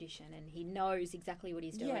story tradition, and he knows exactly what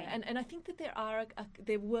he's doing. Yeah, and I think that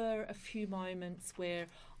there were a few moments where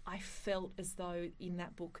I felt as though in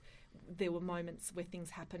that book there were moments where things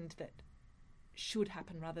happened that should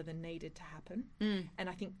happen rather than needed to happen. And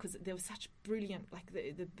I think because there was such brilliant, like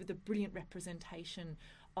the brilliant representation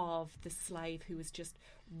of the slave who was just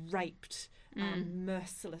raped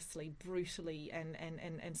mercilessly, brutally,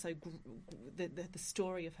 and so the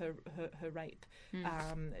story of her rape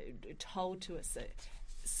told to us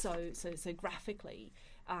so graphically.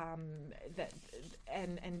 That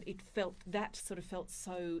and it felt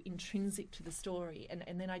so intrinsic to the story,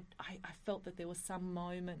 and then I felt that there were some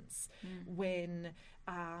moments when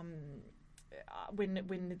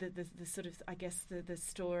the sort of, I guess, the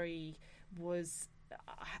story was,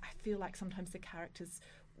 I feel like sometimes the characters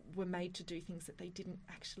were made to do things that they didn't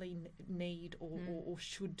actually need or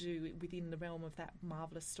should do within the realm of that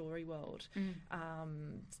marvellous story world.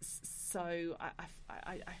 So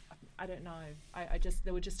I don't know. I just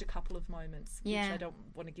there were just a couple of moments which I don't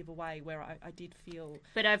want to give away where I did feel.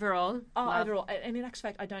 But overall, overall, and in actual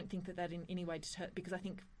fact, I don't think that in any way because I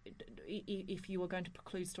think if you were going to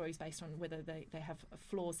preclude stories based on whether they have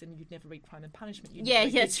flaws, then you'd never read Crime and Punishment.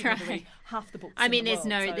 That's right. Never read half the books. I mean, in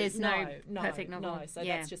the there's world. no perfect novel. No, so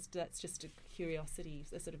that's just a curiosity,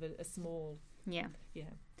 a sort of a small. Yeah.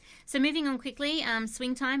 So moving on quickly,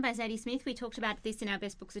 Swing Time by Zadie Smith. We talked about this in our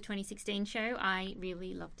Best Books of 2016 show. I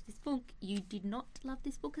really loved this book. You did not love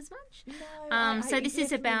this book as much? No. So this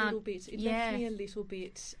is about... It left me a little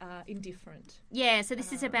bit indifferent. Yeah, so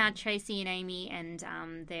this is about Tracy and Amy and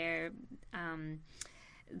their...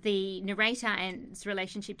 the narrator and its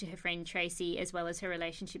relationship to her friend Tracy, as well as her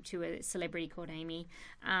relationship to a celebrity called Amy.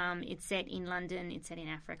 It's set in London. It's set in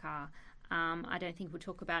Africa. I don't think we'll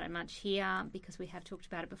talk about it much here because we have talked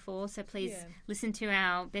about it before. So please listen to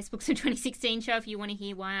our Best Books of 2016 show if you want to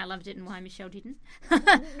hear why I loved it and why Michelle didn't.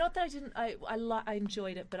 Not that I didn't. I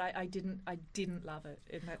enjoyed it, but I didn't love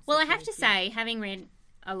it. Well, I have to say, having read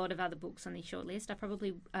a lot of other books on the short list,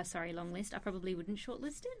 long list, I probably wouldn't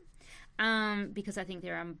shortlist it because I think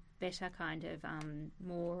there are better kind of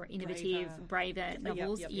more innovative, braver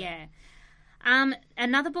novels. Yep.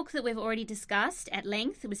 Another book that we've already discussed at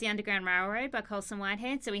length was The Underground Railroad by Colson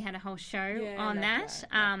Whitehead. So we had a whole show on that.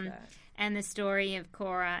 And the story of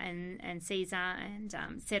Cora and Caesar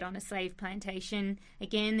and set on a slave plantation.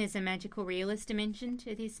 Again, there's a magical realist dimension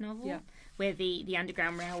to this novel where the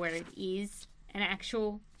Underground Railroad is an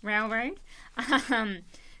actual railroad.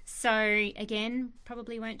 So, again,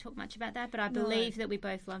 probably won't talk much about that, but I believe that we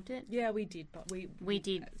both loved it. Yeah, we did, but we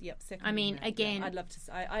did. Second. I mean, again, I'd love to.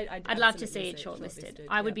 I'd love to see it shortlisted.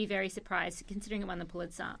 I would be very surprised, considering it won the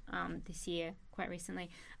Pulitzer this year, quite recently.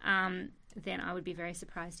 Then I would be very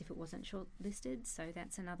surprised if it wasn't shortlisted. So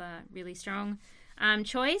that's another really strong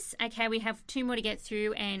choice. Okay, we have 2 more to get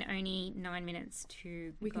through and only 9 minutes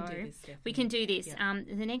to go. Can do this. Definitely. We can do this. Yeah.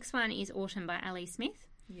 The next one is Autumn by Ali Smith.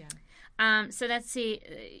 Yeah. So that's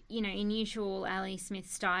it. In usual Ali Smith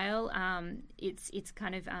style, it's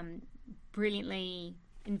kind of brilliantly,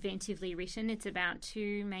 inventively written. It's about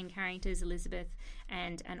 2 main characters, Elizabeth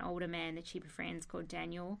and an older man that she befriends called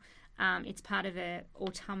Daniel. It's part of a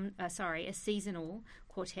seasonal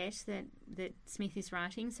quartet that Smith is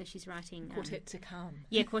writing. So she's writing Quartet to Come.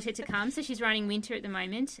 Yeah, Quartet to Come. So she's writing winter at the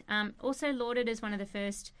moment. Also lauded as one of the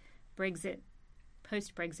first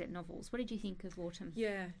post-Brexit novels. What did you think of Autumn?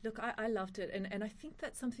 Yeah, look, I loved it, and I think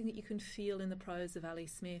that's something that you can feel in the prose of Ali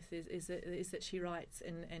Smith is that she writes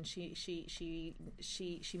and she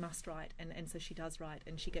must write, and so she does write,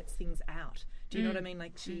 and she gets things out. Do you know what I mean?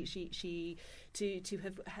 Like she to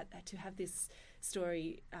have this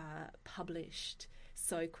story published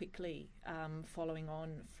so quickly, following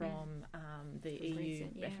on from the EU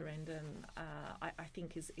referendum, I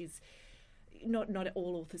think is. Not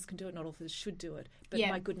all authors can do it, not all authors should do it, but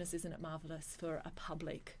my goodness, isn't it marvellous for a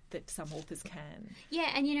public that some authors can?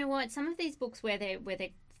 Yeah, and you know what? Some of these books where they're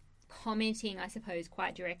commenting, I suppose,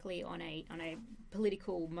 quite directly on a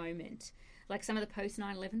political moment, like some of the post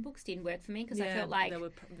 9/11 books didn't work for me because I felt like they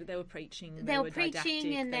were preaching, they were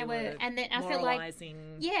preaching, and I felt like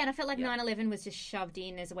and I felt like 9/11 was just shoved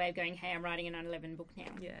in as a way of going, hey, I'm writing a 9/11 book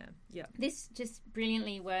now. Yeah. This just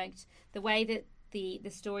brilliantly worked. The way that the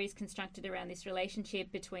story is constructed around this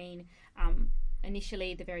relationship between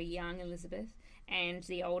initially the very young Elizabeth and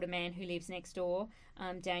the older man who lives next door,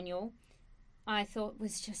 Daniel, I thought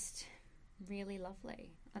was just really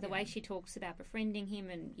lovely. The way she talks about befriending him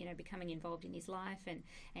and becoming involved in his life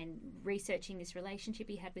and researching this relationship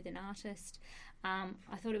he had with an artist.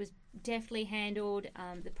 I thought it was deftly handled.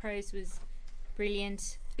 The prose was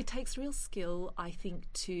brilliant. It takes real skill, I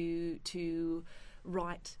think, to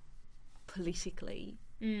write politically,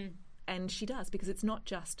 and she does, because it's not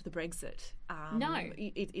just the Brexit.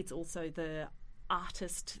 It's also the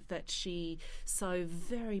artist that she so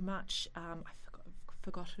very much. I've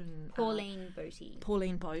forgotten. Pauline Boaty.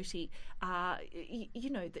 Pauline Boaty.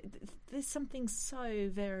 There's something so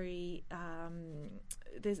very.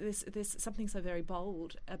 There's something so very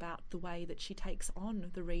bold about the way that she takes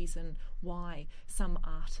on the reason why some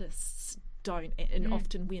artists don't, and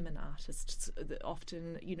often women artists,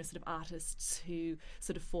 often sort of artists who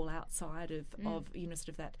sort of fall outside of sort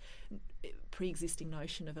of that pre-existing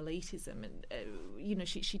notion of elitism, and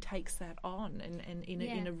she takes that on and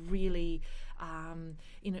in a really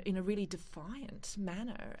in a really defiant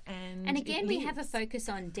manner, and again we have a focus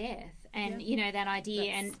on death and that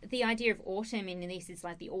idea, and the idea of autumn in this is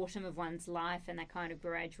like the autumn of one's life and that kind of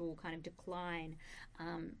gradual kind of decline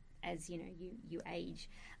as you age.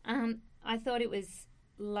 I thought it was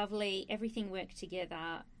lovely. Everything worked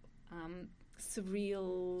together.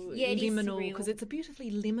 surreal, Yeah, it is liminal, surreal. because it's a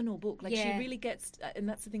beautifully liminal book. Like, Yeah. she really gets, and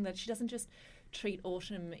that's the thing, that she doesn't just treat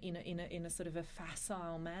autumn in a sort of a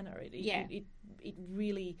facile manner. It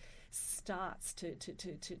really starts to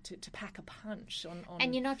pack a punch on.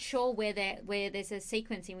 And you're not sure where there's a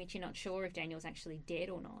sequence in which you're not sure if Daniel's actually dead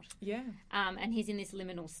or not. Yeah. And he's in this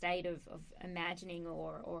liminal state of imagining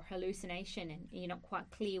or hallucination, and you're not quite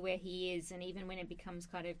clear where he is. And even when it becomes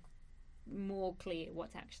kind of more clear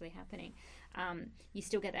what's actually happening, you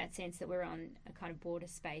still get that sense that we're on a kind of border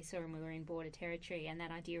space, or we're in border territory, and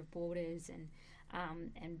that idea of borders and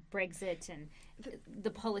Brexit and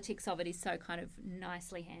the politics of it is so kind of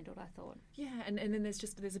nicely handled, I thought. Yeah, and then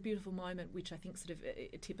there's a beautiful moment which I think sort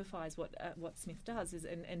of typifies what Smith does,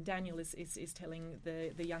 and Daniel is telling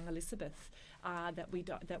the young Elizabeth that we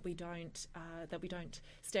don't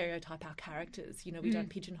stereotype our characters. You know, we don't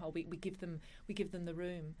pigeonhole. We give them the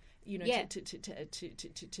room. You know, Yeah. to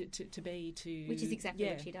be. Which is exactly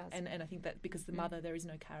what she does. And I think that because the mother, there is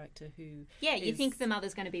no character who. Yeah, you think the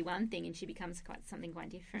mother's going to be one thing, and she becomes something quite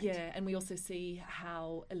different. Yeah, and we also see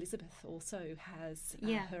how Elizabeth also has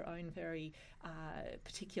her own very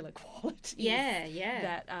particular qualities.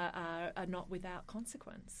 Yeah. That are not without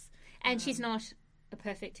consequence. And she's not a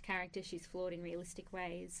perfect character. She's flawed in realistic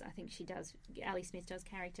ways. I think Ali Smith does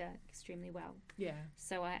character extremely well. Yeah.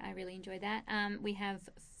 So I really enjoyed that. We have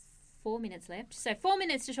 4 minutes left. So 4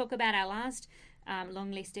 minutes to talk about our last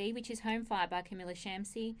long listee, which is Home Fire by Camilla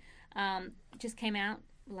Shamsi. Just came out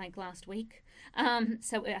like last week.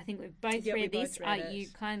 So I think we've both read this. You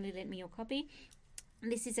kindly lent me your copy.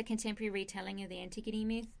 This is a contemporary retelling of the Antigone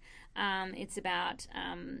myth. It's about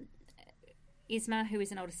Isma, who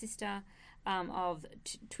is an older sister of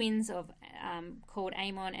twins called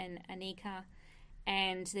Amon and Anika.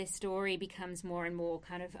 And their story becomes more and more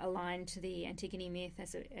kind of aligned to the Antigone myth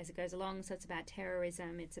as it goes along. So it's about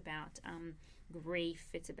terrorism, it's about grief,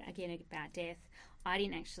 it's about death. I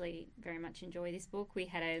didn't actually very much enjoy this book. We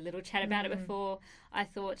had a little chat about it before. I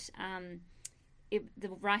thought the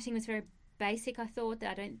writing was very basic. I thought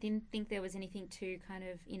that didn't think there was anything too kind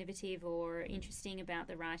of innovative or interesting about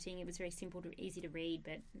the writing. It was very simple, easy to read,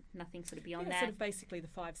 but nothing sort of beyond that. Sort of basically the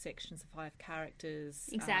 5 sections, the 5 characters.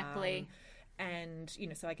 Exactly. And, you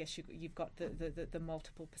know, so I guess you've got the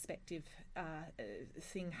multiple perspective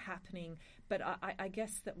thing happening. But I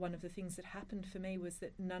guess that one of the things that happened for me was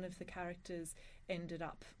that none of the characters ended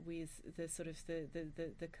up with the sort of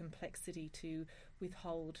the complexity to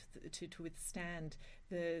withstand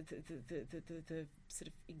the sort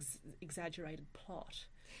of exaggerated plot.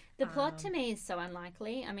 The plot to me is so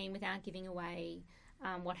unlikely. I mean, without giving away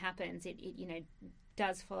what happens, it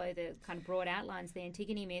does follow the kind of broad outlines of the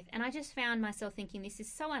Antigone myth, and I just found myself thinking this is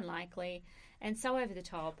so unlikely and so over the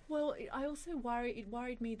top. Well, I also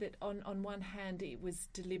worried me that on one hand it was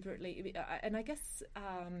deliberately, and I guess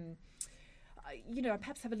you know, I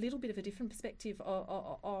perhaps have a little bit of a different perspective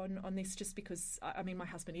on this, just because I mean, my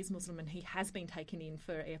husband is Muslim and he has been taken in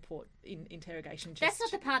for airport interrogation. That's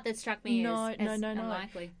not the part that struck me as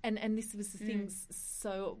unlikely. And this was the things.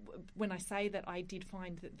 So when I say that I did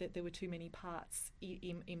find that there were too many parts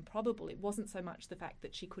improbable, it wasn't so much the fact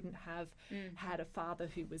that she couldn't have had a father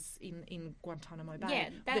who was in Guantanamo Bay,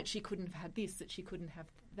 that she couldn't have had this, that she couldn't have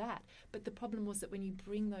that. But the problem was that when you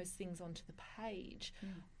bring those things onto the page,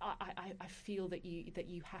 I feel that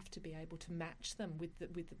you have to be able to match them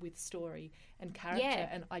with story and character,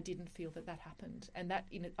 and I didn't feel that happened. And that,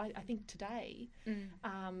 you know, I think today,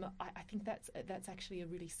 I think that's actually a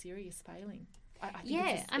really serious failing. I think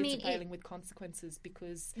it's a failing with consequences,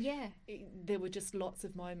 because there were just lots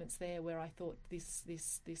of moments there where I thought this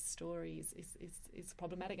story is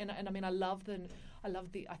problematic, and I mean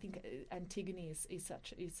I think Antigone is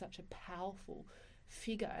such a powerful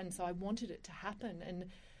figure, and so I wanted it to happen, and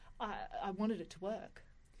I wanted it to work.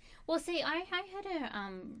 Well, see, I had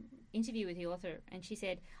a interview with the author, and she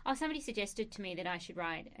said, somebody suggested to me that I should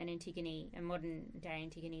write an Antigone, a modern-day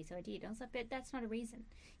Antigone, so I did. I was like, but that's not a reason.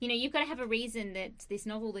 You know, you've got to have a reason that this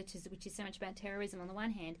novel, which is so much about terrorism on the one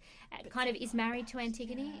hand, kind of is married to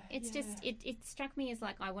Antigone. Just, it struck me as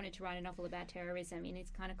like I wanted to write a novel about terrorism in its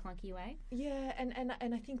kind of clunky way. Yeah, and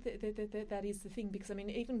I think that is the thing, because, I mean,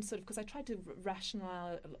 even sort of, because I tried to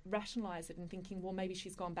rationalise it and thinking, well, maybe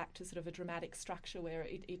she's gone back to sort of a dramatic structure where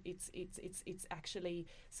it's actually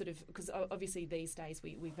sort of, because obviously these days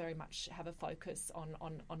we very much have a focus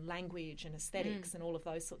on language and aesthetics and all of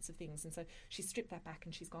those sorts of things, and so she's stripped that back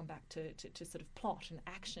and she's gone back to sort of plot and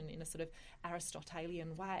action in a sort of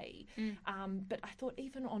Aristotelian way. But I thought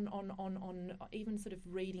even on even sort of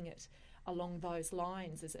reading it along those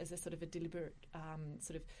lines as a sort of a deliberate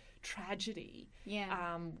sort of tragedy,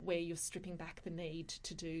 Yeah. where you're stripping back the need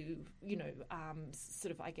to do,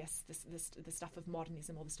 sort of, I guess, the stuff of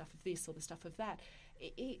modernism or the stuff of this or the stuff of that.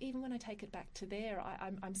 Even when I take it back to there,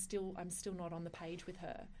 I'm still not on the page with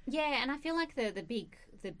her. Yeah, and I feel like the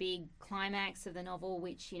big climax of the novel,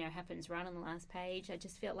 which happens right on the last page, I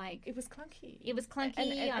just felt like it was clunky. It was clunky.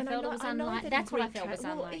 And I felt it was unlikely. That's what I felt was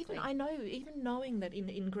unlikely. Even knowing that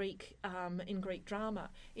in Greek drama,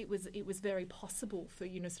 it was very possible for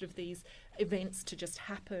sort of these events to just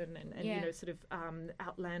happen and sort of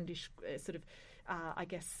outlandish sort of I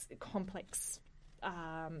guess complex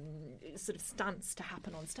sort of stunts to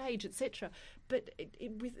happen on stage, etc. But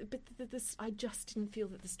I just didn't feel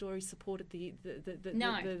that the story supported the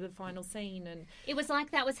final scene, and it was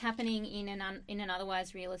like that was happening in an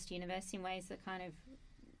otherwise realist universe in ways that kind of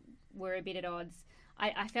were a bit at odds.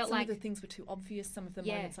 I felt some like of the things were too obvious. Some of the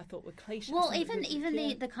moments I thought were cliche. Well, even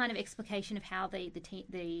the kind of explication of how the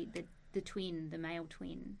twin, the male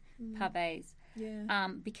twin, Parvez,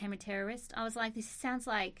 became a terrorist. I was like, this sounds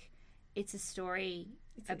like it's a story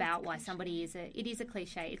about why somebody is it is a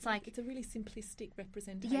cliche. It's like it's a really simplistic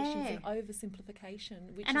representation, it's an oversimplification.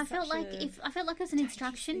 And I felt like it was an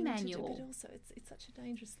instruction manual. But also, it's such a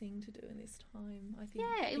dangerous thing to do in this time. I think.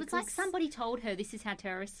 Yeah, it was like somebody told her this is how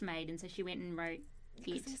terrorists are made, and so she went and wrote.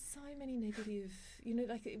 Because there's so many negative,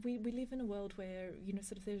 like we live in a world where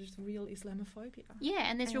sort of there's real Islamophobia. Yeah,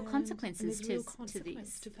 and there's real consequences to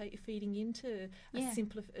this, to feeding into a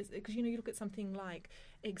simpler. Because you look at something like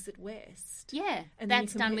Exit West. Yeah, and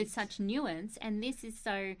that's done with such nuance, and this is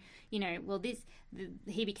so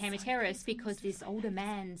he became a terrorist because this older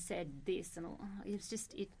man said this, and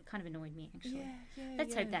it kind of annoyed me actually.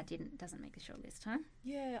 Let's hope that doesn't make the shortlist, huh?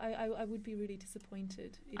 Yeah, I would be really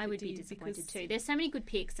disappointed. I would be disappointed too. There's so many good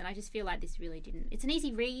picks, and I just feel like this really didn't. It's an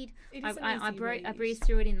easy read. I breezed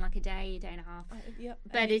through it in like a day and a half.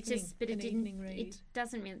 But it didn't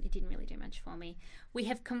really do much for me. We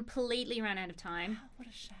have completely run out of time. Oh, what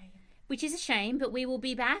a shame. Which is a shame, but we will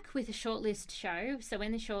be back with a shortlist show. So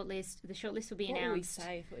when the shortlist will be announced. What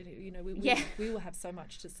will we say? We will have so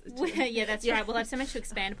much to yeah, that's right. We'll have so much to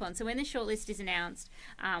expand upon. So when the shortlist is announced,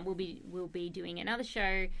 we'll be doing another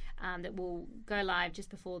show that will go live just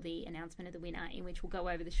before the announcement of the winner, in which we'll go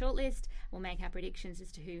over the shortlist. We'll make our predictions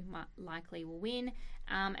as to who likely will win,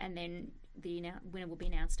 and then the winner will be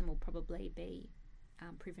announced, and will probably be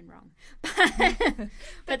proven wrong.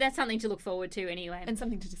 But that's something to look forward to anyway. And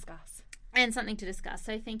something to discuss.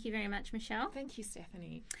 So thank you very much, Michelle. Thank you,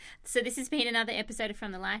 Stephanie. So this has been another episode of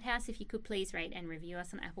From the Lighthouse. If you could please rate and review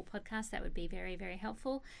us on Apple Podcasts, that would be very, very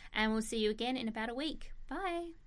helpful. And we'll see you again in about a week. Bye.